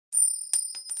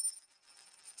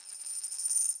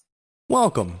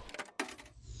Welcome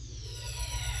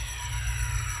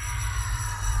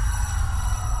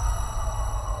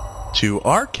to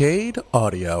Arcade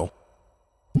Audio.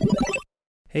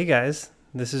 Hey guys,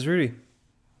 this is Rudy.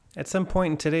 At some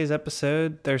point in today's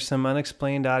episode, there's some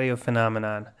unexplained audio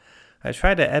phenomenon. I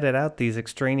tried to edit out these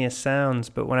extraneous sounds,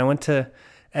 but when I went to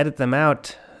edit them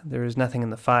out, there was nothing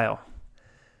in the file.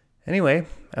 Anyway,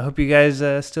 I hope you guys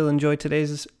still enjoy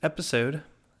today's episode.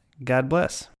 God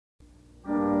bless.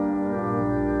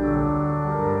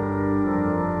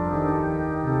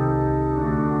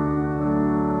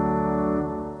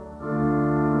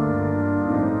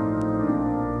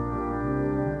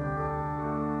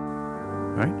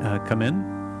 All right, come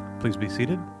in. Please be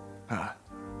seated.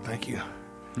 Thank you.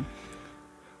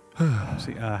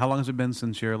 See, how long has it been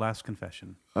since your last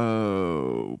confession?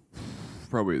 Oh,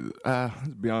 probably. To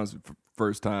be honest,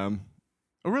 first time.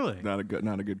 Oh, really? Not a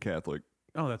good Catholic.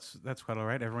 Oh, that's quite all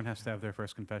right. Everyone has to have their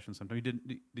first confession sometime.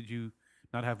 Did you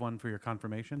not have one for your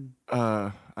confirmation?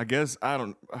 I guess I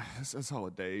don't. It's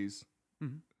holidays.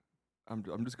 Mhm.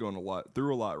 I'm just going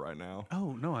through a lot right now.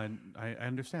 Oh no, I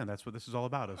understand. That's what this is all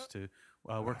about: is to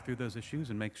work through those issues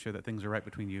and make sure that things are right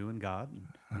between you and God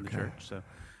and the church. So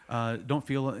don't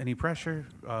feel any pressure.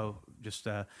 Just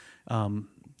go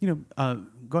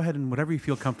ahead and whatever you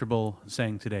feel comfortable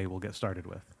saying today, we'll get started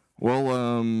with.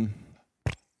 Well,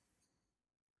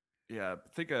 yeah, I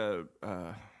think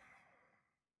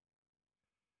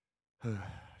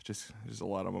just a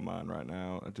lot on my mind right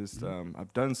now. I just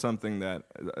I've done something that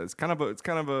it's kind of a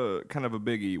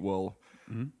biggie. Well,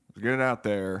 to get it out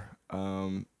there,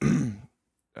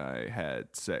 I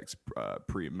had sex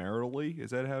premaritally.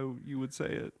 Is that how you would say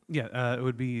it? Yeah, it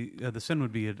would be the sin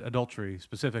would be adultery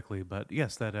specifically, but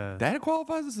yes, That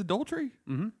qualifies as adultery?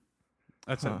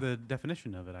 that's the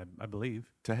definition of it, I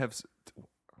believe. To have,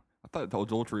 I thought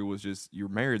adultery was just you're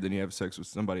married, then you have sex with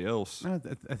somebody else. No,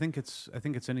 I think it's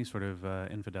any sort of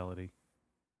infidelity.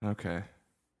 Okay.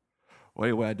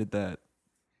 Wait, I did that.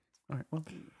 All right.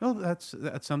 Well, that's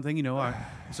something. Our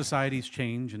societies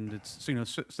change, and it's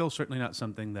still certainly not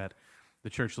something that the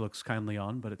church looks kindly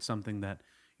on, but it's something that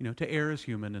to err is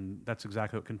human, and that's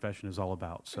exactly what confession is all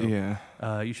about. So Yeah.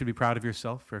 You should be proud of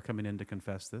yourself for coming in to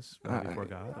confess this before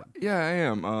God. Yeah, I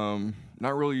am.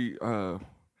 Not really.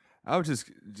 I was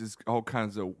just all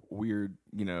kinds of weird,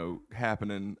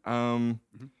 happening.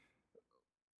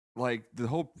 Like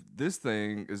this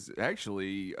thing is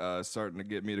actually starting to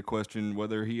get me to question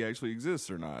whether he actually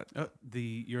exists or not.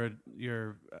 Your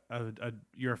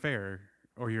affair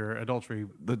or your adultery.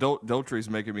 The adultery is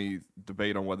making me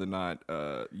debate on whether or not,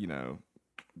 the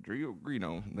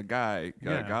guy,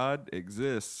 Yeah. God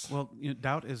exists. Well,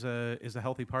 doubt is a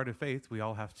healthy part of faith. We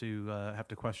all have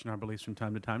to question our beliefs from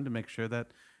time to time to make sure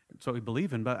that it's what we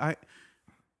believe in. But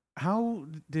how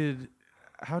did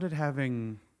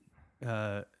having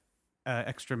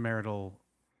extramarital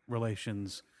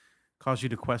relations cause you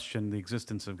to question the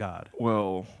existence of God?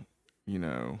 Well,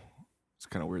 it's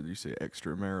kind of weird that you say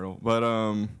extramarital, but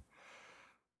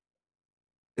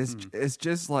it's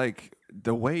just like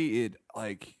the way it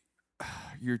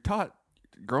you're taught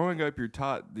growing up. You're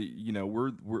taught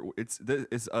it's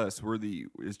us.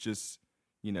 It's just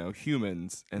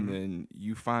humans, and then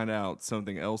you find out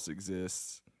something else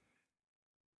exists,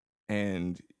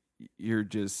 and you're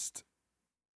just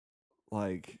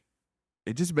like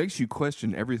it just makes you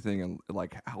question everything, and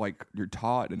how you're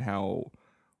taught and how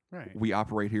we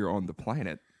operate here on the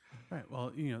planet. Right.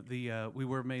 Well, we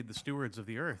were made the stewards of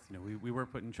the earth. We were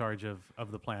put in charge of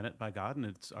the planet by God, and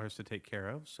it's ours to take care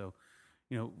of. So,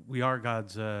 we are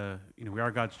God's. We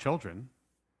are God's children.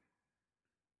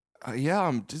 Yeah,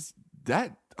 I'm just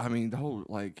that. I mean, the whole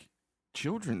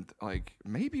children.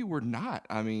 Maybe we're not.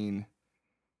 I mean,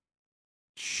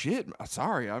 shit.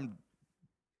 Sorry, I'm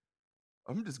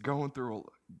just going through.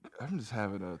 I'm just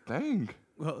having a thing.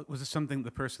 Well, was it something the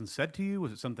person said to you?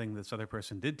 Was it something this other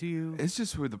person did to you? It's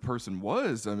just who the person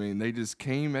was. I mean, they just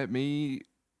came at me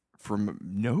from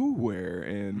nowhere,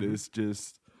 and it's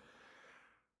just,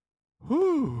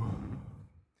 whew.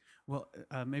 Well,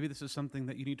 maybe this is something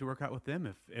that you need to work out with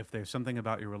them. If there's something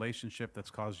about your relationship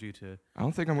that's caused you to, I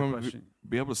don't think I'm going to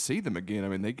be able to see them again. I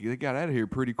mean, they got out of here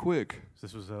pretty quick. So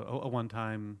this was a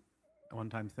one-time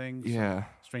thing. Yeah.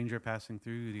 Stranger passing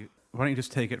through. Why don't you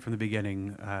just take it from the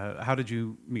beginning? How did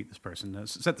you meet this person?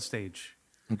 Set the stage.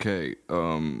 Okay.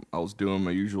 I was doing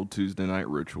my usual Tuesday night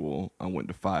ritual. I went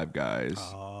to Five Guys.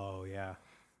 Oh yeah.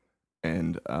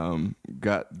 And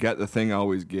got the thing I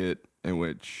always get, in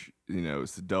which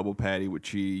it's the double patty with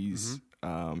cheese.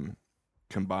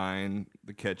 Combine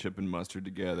the ketchup and mustard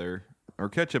together, or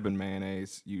ketchup and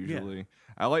mayonnaise usually. Yeah.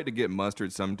 I like to get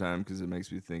mustard sometimes because it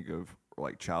makes me think of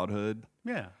like childhood.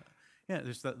 Yeah.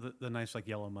 There's the nice like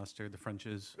yellow mustard, the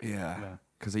French's. Yeah,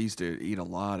 because I used to eat a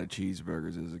lot of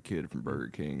cheeseburgers as a kid from Burger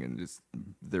King, and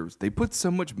they put so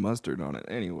much mustard on it.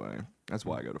 Anyway, that's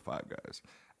why I go to Five Guys.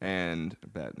 And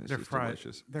it's just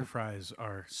delicious. Their fries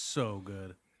are so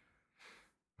good.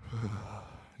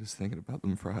 Just thinking about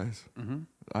them fries, Mm-hmm.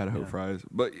 Idaho fries.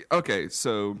 But okay,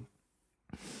 so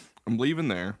I'm leaving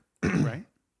there. Right.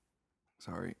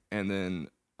 Sorry, and then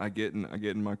I get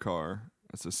in my car.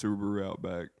 It's a Subaru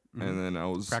Outback, and then I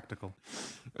was practical.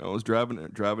 I was driving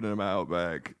in my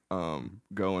Outback,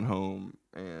 going home,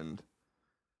 and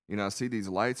I see these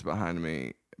lights behind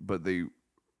me, but they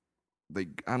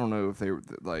I don't know if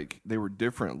they were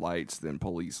different lights than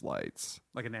police lights.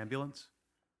 Like an ambulance?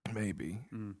 Maybe.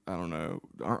 I don't know.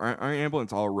 Our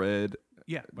ambulance all red.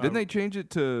 Yeah. Didn't they change it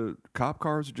to cop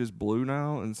cars are just blue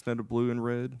now instead of blue and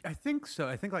red? I think so.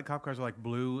 I think like cop cars are like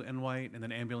blue and white, and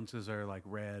then ambulances are like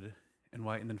red and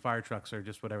white, and then fire trucks are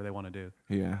just whatever they want to do.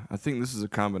 Yeah, I think this is a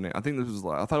combination. I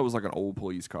thought it was like an old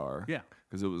police car. Yeah.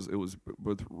 Because it was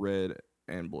both red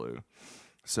and blue.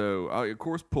 So I of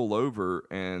course pull over,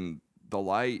 and the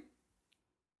light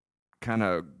kind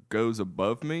of goes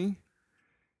above me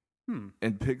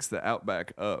and picks the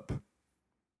Outback up.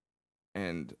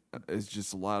 And it's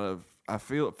just a lot of, I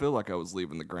feel like I was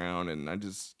leaving the ground, and I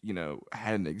just,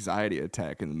 had an anxiety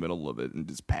attack in the middle of it and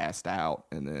just passed out.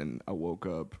 And then I woke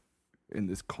up in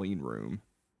this clean room.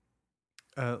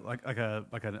 Like a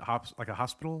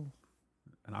hospital,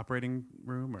 an operating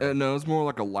room, or No, it's more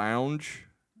like a lounge.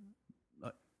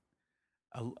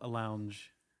 a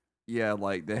lounge. Yeah,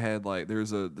 like they had like it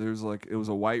was a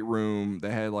white room.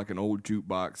 They had like an old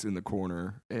jukebox in the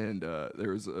corner, and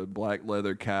there was a black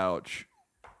leather couch,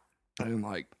 and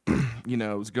like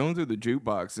I was going through the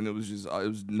jukebox, and it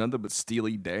was nothing but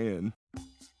Steely Dan.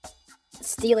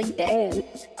 Steely Dan.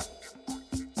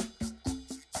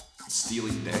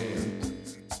 Steely Dan.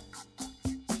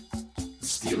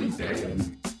 Steely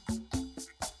Dan.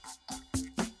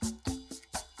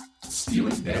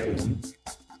 Steely Dan.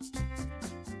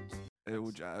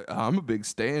 Which I'm a big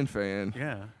Stan fan.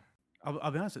 Yeah,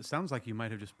 I'll be honest. It sounds like you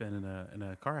might have just been in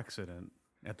a car accident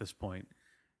at this point.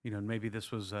 Maybe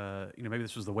this was maybe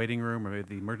this was the waiting room or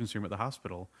maybe the emergency room at the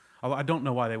hospital. Although I don't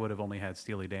know why they would have only had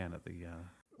Steely Dan at the.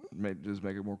 Just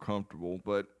make it more comfortable,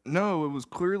 but no, it was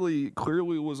clearly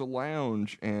it was a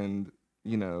lounge, and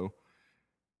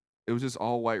it was just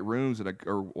all white rooms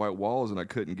or white walls, and I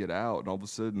couldn't get out. And all of a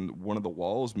sudden, one of the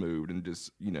walls moved, and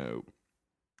just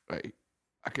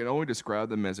I can only describe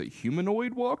them as a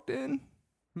humanoid walked in.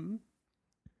 Mm-hmm.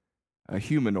 A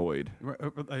humanoid,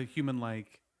 a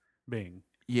human-like being.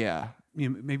 Yeah.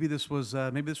 Maybe this was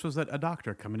a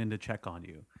doctor coming in to check on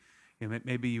you.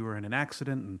 Maybe you were in an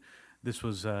accident, and this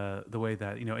was the way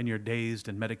that in your dazed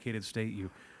and medicated state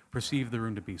you perceived the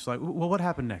room to be. So, well, what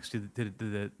happened next?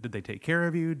 Did they take care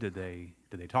of you? Did they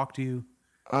talk to you?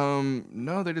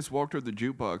 No, they just walked over the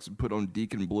jukebox and put on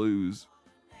Deacon Blues.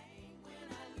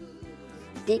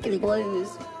 Deacon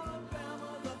Blues.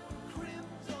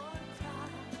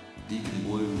 Deacon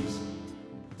Blues.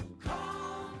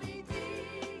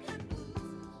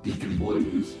 Deacon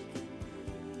Blues.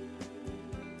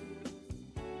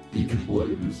 Deacon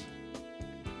Blues.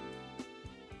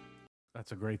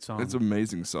 That's a great song. It's an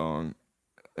amazing song.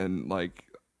 And I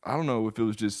don't know if it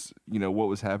was just, what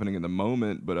was happening in the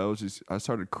moment, but I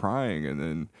started crying, and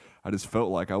then I just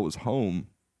felt like I was home.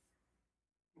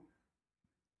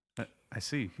 I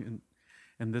see.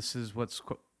 And this is what's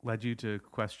led you to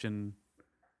question.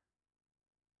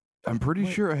 I'm pretty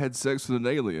sure I had sex with an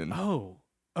alien. Oh,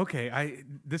 okay. I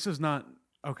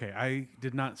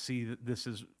did not see that this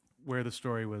is where the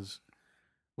story was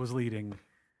leading.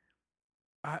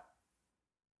 I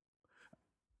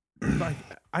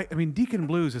mean, Deacon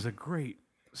Blues is a great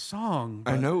song.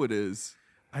 I know it is.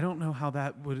 I don't know how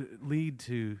that would lead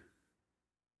to,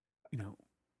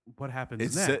 what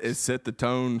happens next. It set the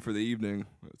tone for the evening.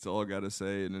 That's all I got to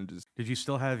say. And then just Did you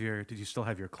still have your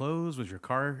clothes? Was your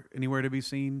car anywhere to be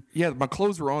seen? Yeah, my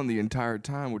clothes were on the entire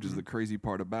time, which is the crazy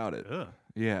part about it. Ugh.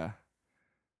 Yeah.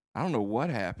 I don't know what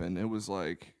happened. It was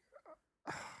like,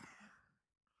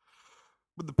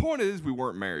 but the point is we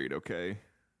weren't married, okay?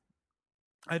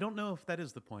 I don't know if that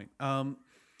is the point.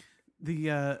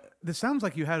 This sounds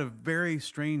like you had a very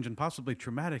strange and possibly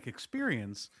traumatic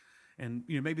experience, and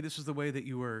maybe this is the way that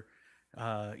you were,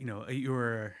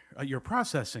 you're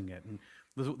processing it, and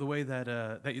the way that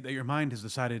that your mind has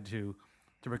decided to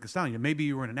break this down. Maybe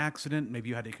you were in an accident, maybe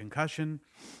you had a concussion,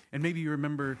 and maybe you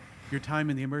remember your time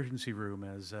in the emergency room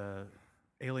as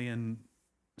alien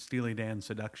Steely Dan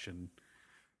seduction.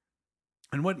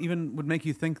 And what even would make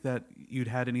you think that you'd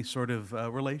had any sort of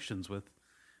relations with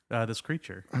this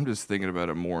creature? I'm just thinking about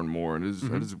it more and more, and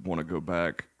I just want to go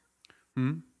back.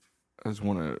 Hmm? I just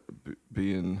want to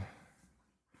be in.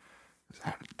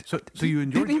 So you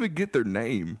enjoyed? Didn't even get their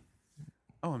name.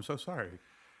 Oh, I'm so sorry.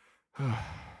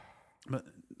 But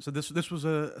so this was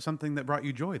something that brought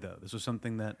you joy, though. This was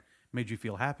something that made you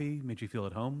feel happy, made you feel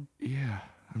at home. Yeah,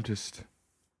 I'm just.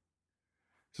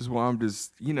 This is why I'm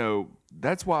just,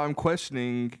 that's why I'm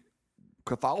questioning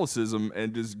Catholicism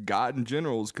and just God in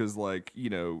general, because, like,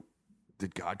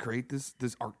 did God create this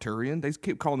Arcturian? They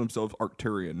keep calling themselves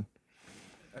Arcturian.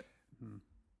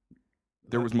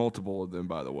 There was multiple of them,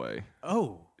 by the way.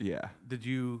 Oh, Yeah, did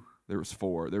you? there was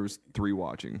 4. There was 3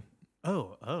 watching.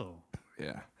 Oh.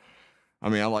 Yeah, I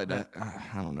mean, I like that.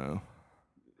 I don't know.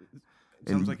 It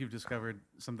sounds like you've discovered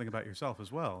something about yourself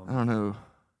as well. I don't know.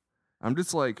 I'm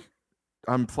just like,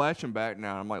 I'm flashing back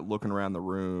now. I'm like looking around the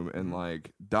room, and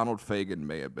like Donald Fagen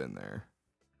may have been there.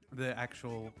 The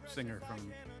actual singer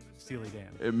from Steely Dan.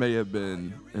 It may have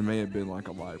been like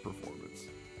a live performance.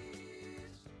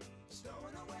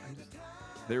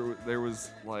 There was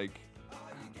like,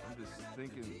 I'm just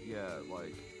thinking,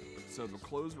 like, so the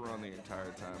clothes were on the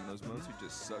entire time. And those mostly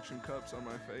just suction cups on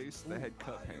my face. They had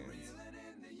cup hands.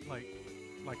 Like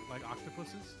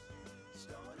octopuses?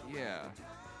 Yeah.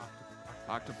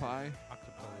 Octopi?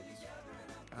 Octopodes.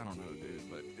 I don't know, dude,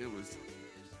 but it was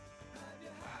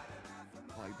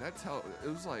like, that's how it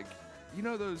was. Like,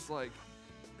 those like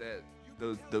that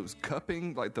those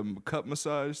cupping, like the cup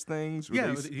massage things.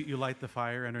 Yeah, you light the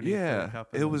fire underneath the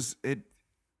cup.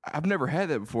 I've never had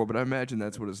that before, but I imagine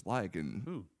that's what it's like. And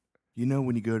Ooh.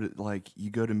 when you go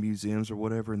to museums or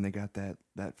whatever, and they got that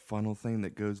funnel thing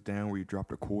that goes down where you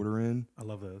dropped a quarter in. I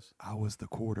love those. I was the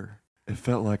quarter. It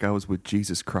felt like I was with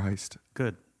Jesus Christ.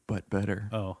 Good. But better.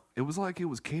 Oh. It was like it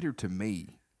was catered to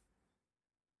me.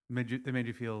 They made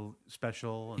you feel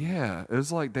special. Yeah, it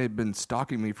was like they'd been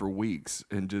stalking me for weeks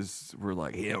and just were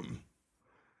like, him.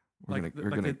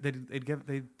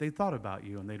 They thought about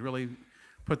you, and they'd really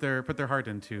put their heart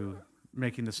into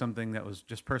making this something that was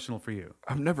just personal for you.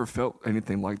 I've never felt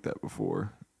anything like that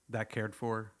before. That cared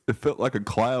for. It felt like a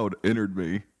cloud entered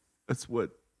me. That's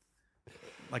what.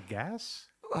 Like gas?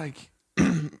 Like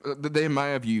they might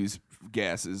have used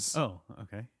gases. Oh,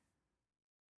 okay.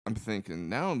 I'm thinking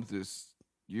now.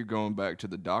 You're going back to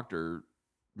the doctor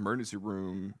emergency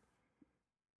room.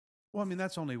 Well, I mean,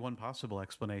 that's only one possible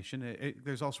explanation.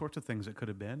 There's all sorts of things it could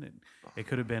have been. It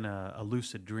could have been a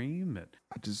lucid dream.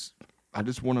 I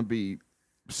just want to be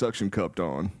suction cupped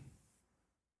on.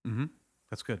 Mm-hmm.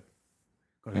 That's good.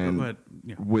 Go ahead.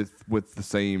 Yeah. With the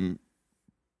same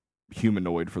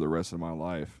humanoid for the rest of my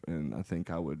life, and I think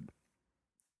I would,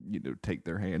 take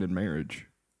their hand in marriage,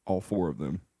 all 4 of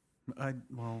them. I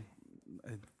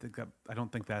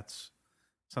don't think that's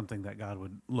something that God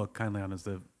would look kindly on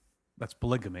that's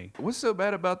polygamy. What's so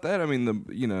bad about that? I mean,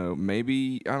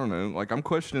 maybe, I don't know, like I'm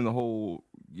questioning the whole,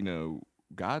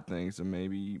 God thing. So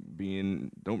maybe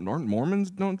aren't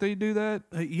Mormons, don't they do that?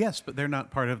 Yes, but they're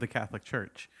not part of the Catholic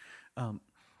Church.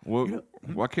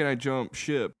 Why can't I jump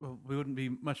ship? Well, we wouldn't be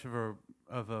much of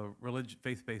a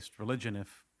faith-based religion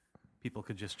if people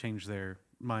could just change their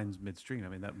minds midstream. I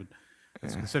mean,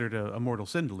 it's considered a mortal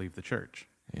sin to leave the church.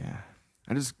 Yeah.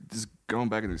 I just going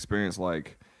back in the experience,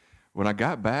 like when I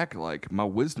got back, like my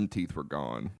wisdom teeth were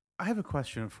gone. I have a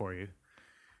question for you.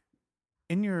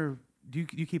 Do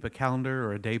you keep a calendar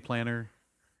or a day planner?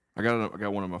 I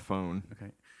got one on my phone.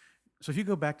 Okay. So if you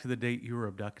go back to the date you were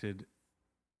abducted,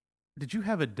 did you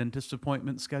have a dentist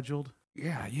appointment scheduled?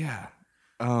 Yeah.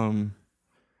 I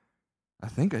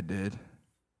think I did.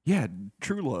 Yeah,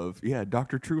 True Love. Yeah,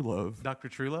 Dr. True Love. Dr.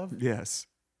 Truelove? Yes.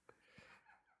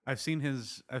 I've seen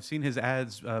his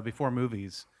ads before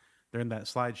movies. They're in that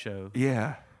slideshow.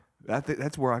 Yeah. I think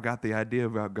that's where I got the idea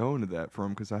about going to that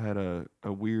from, because I had a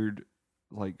weird,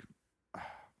 like,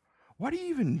 why do you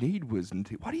even need wisdom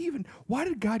teeth? Why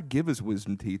did God give us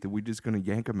wisdom teeth? Are we just going to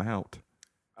yank them out?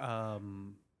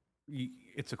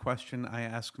 It's a question I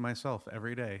ask myself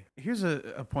every day. Here's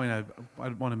a point I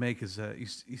want to make is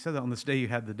you said that on this day you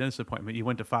had the dentist appointment, you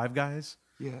went to Five Guys?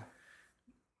 Yeah.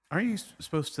 Aren't you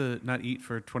supposed to not eat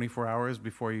for 24 hours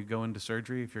before you go into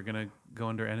surgery if you're going to go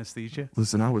under anesthesia?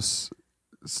 Listen, I was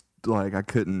like, I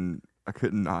couldn't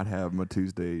not have my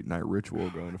Tuesday night ritual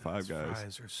going to Five Guys.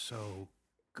 Fries are so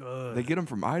good. They get them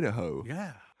from Idaho.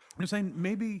 Yeah. I'm saying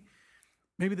maybe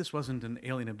this wasn't an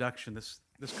alien abduction. This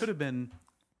could have been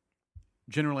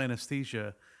general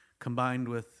anesthesia combined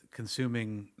with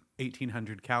consuming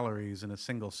 1,800 calories in a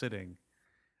single sitting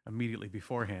immediately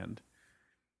beforehand.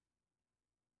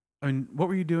 I mean, what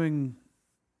were you doing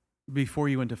before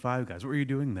you went to Five Guys, what were you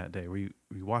doing that day? Were you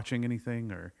watching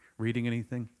anything or reading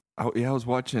anything? Oh yeah, I was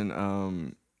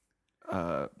watching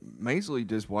mainly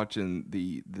just watching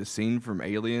the scene from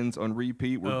Aliens on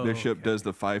repeat where Bishop does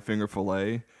the 5-finger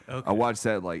fillet. Okay. I watched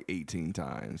that like 18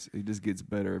 times. It just gets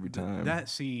better every time. That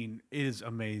scene is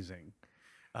amazing,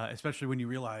 especially when you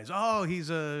realize, he's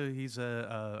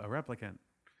a replicant.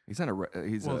 He's not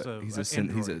he's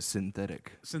a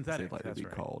synthetic. Synthetic, They like that's to be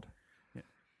right. called. Yeah.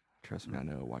 Trust me, I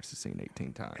know. I watched the scene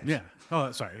 18 times. Yeah.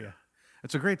 Oh, sorry. Yeah,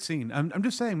 it's a great scene. I'm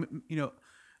just saying,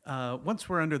 once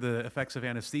we're under the effects of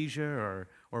anesthesia or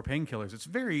painkillers, it's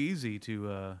very easy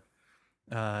to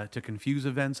confuse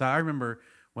events. I remember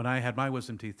when I had my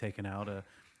wisdom teeth taken out,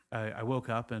 I woke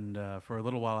up and for a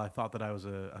little while I thought that I was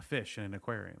a fish in an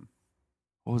aquarium.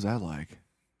 What was that like?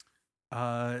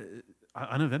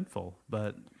 Uneventful,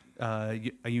 but a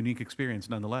unique experience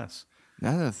nonetheless.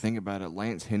 Now that I think about it,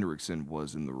 Lance Hendrickson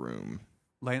was in the room.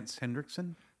 Lance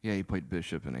Hendrickson? Yeah, he played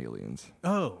Bishop in Aliens.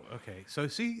 Oh, okay. So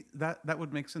see, that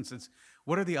would make sense.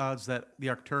 What are the odds that the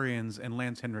Arcturians and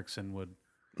Lance Hendrickson would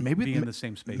be in the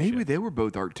same spaceship? Maybe they were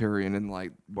both Arcturian, and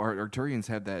like Arcturians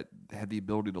had the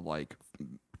ability to like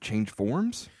change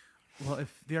forms. Well,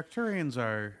 if the Arcturians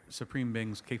are supreme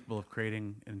beings capable of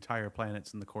creating entire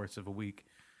planets in the course of a week,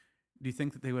 do you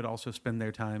think that they would also spend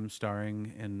their time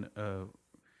starring in a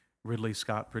Ridley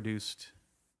Scott produced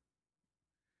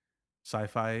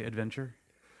sci-fi adventure?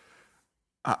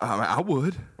 I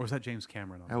would. Or was that James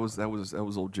Cameron? That was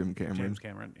old Jim Cameron. James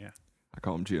Cameron, yeah. I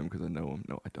call him Jim because I know him.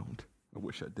 No, I don't. I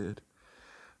wish I did.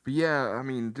 But yeah, I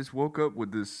mean, just woke up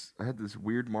with this. I had this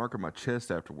weird mark on my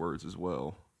chest afterwards as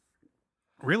well.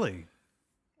 Really?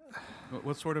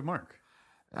 What sort of mark?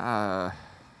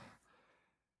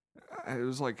 It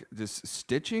was like just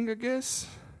stitching, I guess.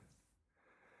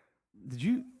 Did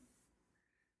you?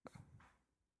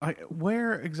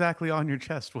 Where exactly on your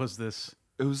chest was this?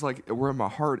 It was like where my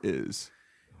heart is.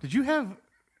 Did you have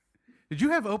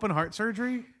open heart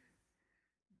surgery?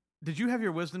 Did you have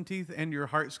your wisdom teeth and your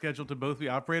heart scheduled to both be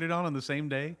operated on the same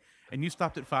day, and you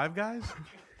stopped at Five Guys?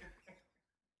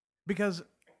 Because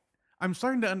I'm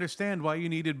starting to understand why you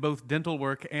needed both dental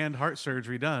work and heart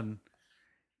surgery done.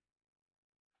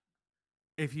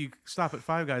 If you stop at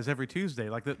Five Guys every Tuesday,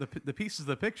 like the pieces of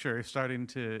the picture are starting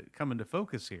to come into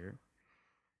focus here.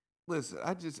 Listen,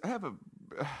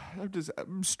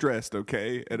 I'm stressed,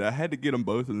 okay? And I had to get them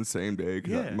both in the same day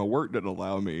because my work didn't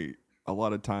allow me a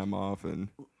lot of time off. And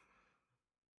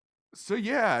so,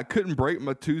 yeah, I couldn't break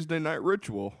my Tuesday night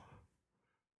ritual.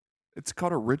 It's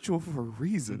called a ritual for a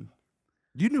reason.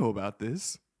 You know about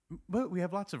this. But we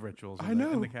have lots of rituals in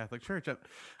the Catholic Church.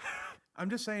 I'm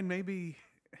just saying maybe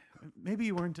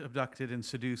you weren't abducted and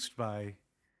seduced by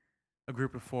a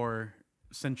group of 4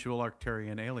 sensual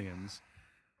Arcturian aliens.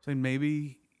 So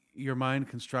maybe your mind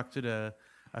constructed a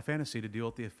fantasy to deal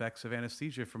with the effects of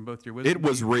anesthesia from both your wisdom. It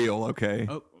was real, okay.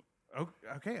 Oh,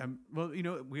 okay. Well,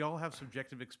 we all have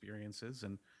subjective experiences,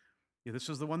 and this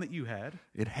was the one that you had.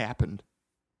 It happened.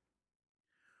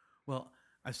 Well,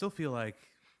 I still feel like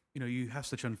you have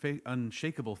such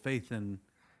unshakable faith in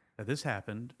that this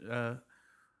happened. I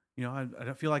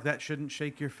don't feel like that shouldn't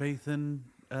shake your faith in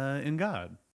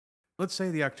God. Let's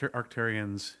say the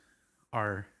Arcturians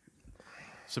are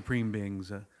supreme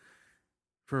beings.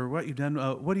 For what you've done,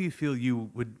 what do you feel you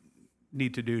would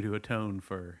need to do to atone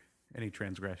for any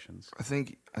transgressions? I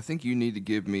think you need to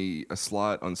give me a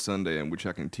slot on Sunday in which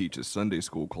I can teach a Sunday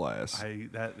school class.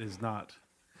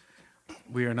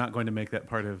 We are not going to make that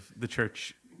part of the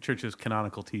church's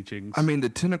canonical teachings. I mean, the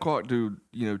 10 o'clock to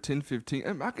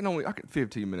 10:15. I can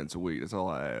 15 minutes a week. That's all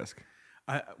I ask.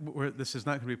 This is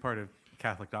not going to be part of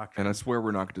Catholic doctrine. And I swear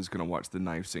we're not just going to watch the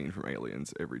knife scene from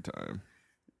Aliens every time.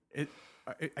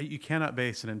 You cannot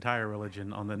base an entire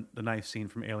religion on the knife scene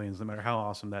from Aliens, no matter how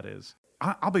awesome that is.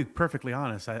 I'll be perfectly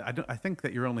honest. I think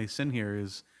that your only sin here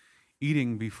is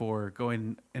eating before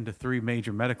going into 3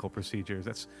 major medical procedures.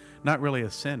 That's not really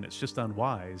a sin. It's just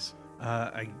unwise.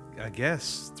 I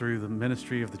guess through the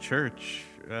ministry of the church,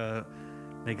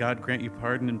 may God grant you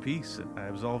pardon and peace. I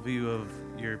absolve you of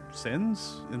your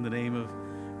sins in the name of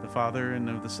the Father and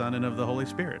of the Son and of the Holy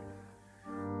Spirit.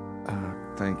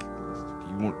 Thank you.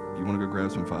 You want to go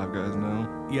grab some Five Guys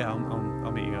now? Yeah,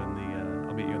 I'll meet you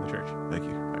in the church. Thank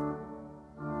you.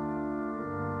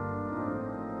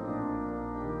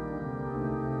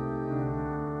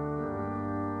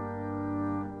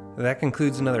 That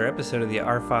concludes another episode of the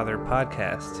Our Father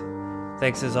podcast.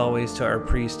 Thanks as always to our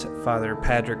priest, Father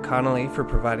Patrick Connolly, for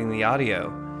providing the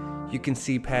audio. You can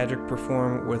see Patrick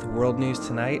perform with World News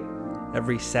Tonight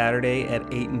every Saturday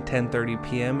at 8 and 10:30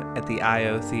 p.m. at the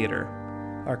IO Theater.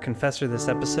 Our confessor this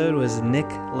episode was Nick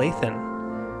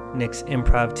Lathan. Nick's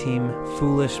improv team,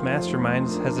 Foolish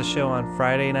Masterminds, has a show on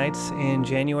Friday nights in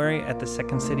January at the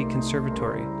Second City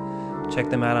Conservatory. Check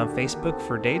them out on Facebook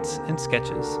for dates and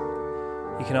sketches.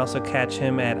 You can also catch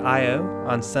him at I.O.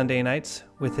 on Sunday nights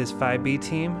with his 5B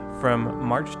team from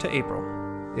March to April.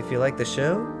 If you like the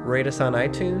show, rate us on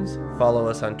iTunes, follow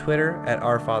us on Twitter at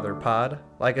OurFatherPod,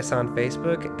 like us on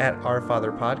Facebook at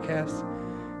OurFatherPodcast.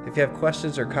 If you have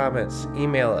questions or comments,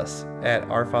 email us at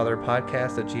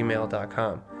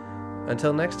ourfatherpodcast@gmail.com.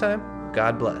 Until next time,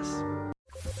 God bless.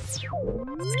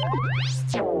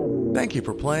 Thank you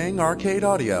for playing Arcade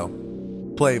Audio.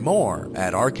 Play more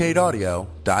at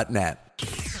arcadeaudio.net.